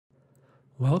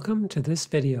Welcome to this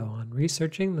video on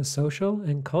researching the social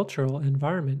and cultural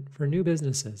environment for new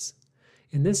businesses.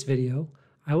 In this video,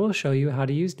 I will show you how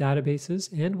to use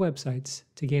databases and websites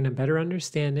to gain a better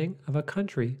understanding of a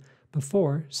country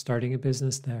before starting a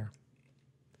business there.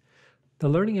 The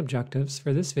learning objectives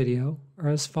for this video are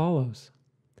as follows: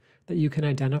 that you can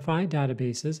identify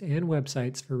databases and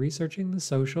websites for researching the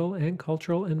social and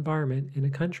cultural environment in a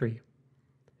country,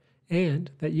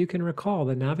 and that you can recall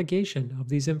the navigation of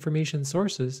these information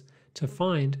sources to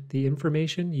find the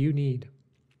information you need.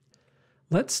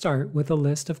 Let's start with a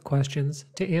list of questions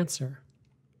to answer.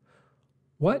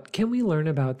 What can we learn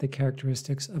about the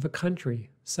characteristics of a country,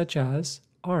 such as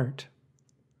art,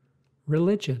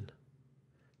 religion,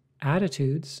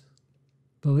 attitudes,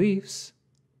 beliefs,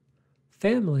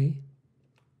 family,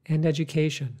 and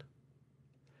education?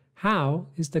 How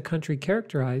is the country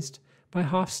characterized by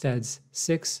Hofstede's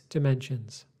 6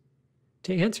 dimensions?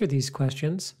 To answer these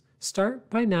questions, start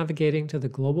by navigating to the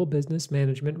Global Business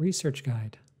Management Research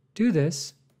Guide. Do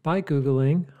this by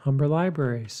Googling Humber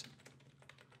Libraries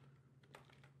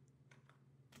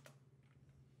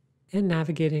and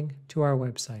navigating to our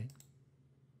website.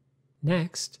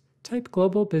 Next, type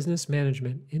Global Business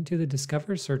Management into the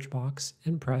Discover search box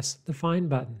and press the Find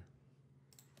button.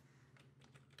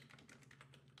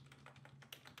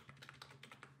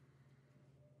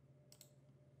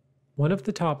 One of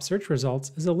the top search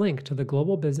results is a link to the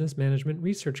Global Business Management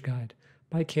Research Guide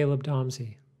by Caleb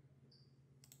Domsey.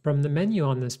 From the menu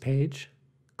on this page,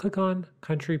 click on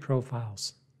Country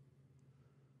Profiles.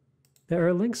 There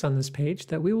are links on this page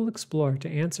that we will explore to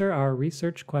answer our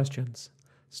research questions.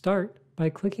 Start by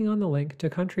clicking on the link to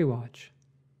CountryWatch.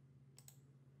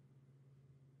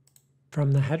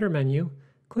 From the header menu,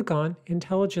 click on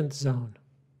Intelligence Zone.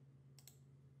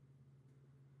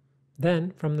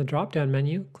 Then, from the drop-down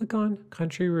menu, click on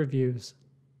Country Reviews.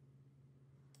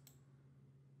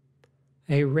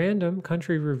 A random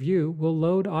country review will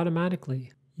load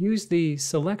automatically. Use the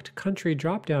Select Country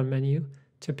drop-down menu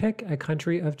to pick a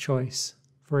country of choice,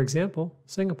 for example,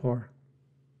 Singapore.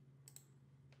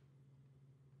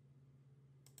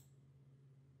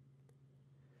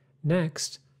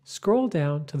 Next, scroll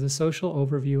down to the Social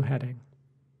Overview heading.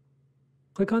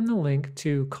 Click on the link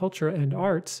to Culture and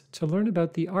Arts to learn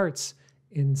about the arts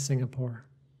in Singapore.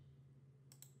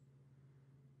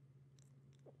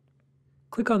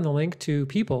 Click on the link to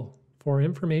People for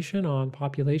information on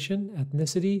population,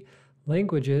 ethnicity,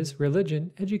 languages,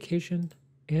 religion, education,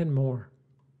 and more.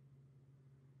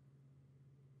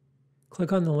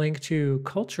 Click on the link to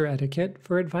Culture Etiquette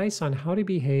for advice on how to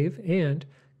behave and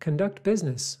conduct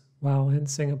business while in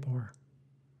Singapore.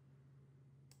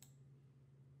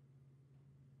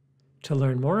 To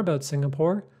learn more about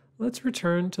Singapore, let's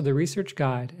return to the research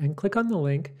guide and click on the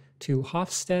link to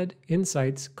Hofstede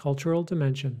Insights Cultural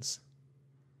Dimensions.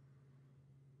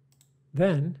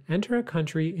 Then enter a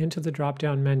country into the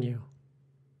drop-down menu.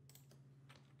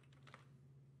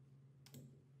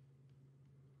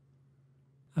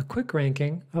 A quick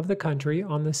ranking of the country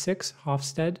on the 6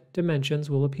 Hofstede dimensions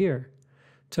will appear.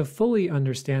 To fully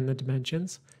understand the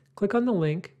dimensions, click on the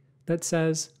link that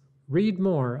says Read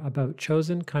more about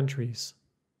chosen countries.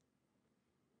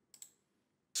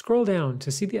 Scroll down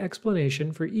to see the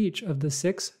explanation for each of the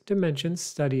 6 dimensions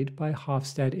studied by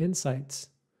Hofstede Insights.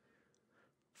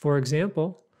 For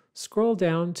example, scroll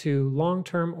down to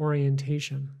Long-Term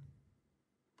Orientation.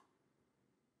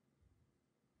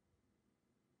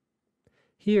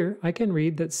 Here I can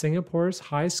read that Singapore's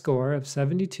high score of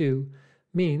 72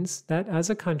 means that as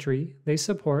a country they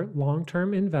support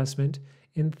long-term investment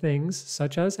in things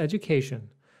such as education,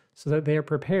 so that they are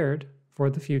prepared for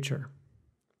the future.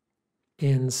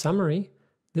 In summary,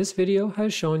 this video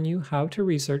has shown you how to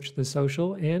research the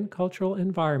social and cultural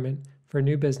environment for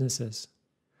new businesses.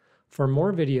 For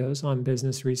more videos on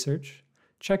business research,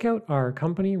 check out our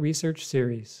company research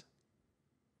series.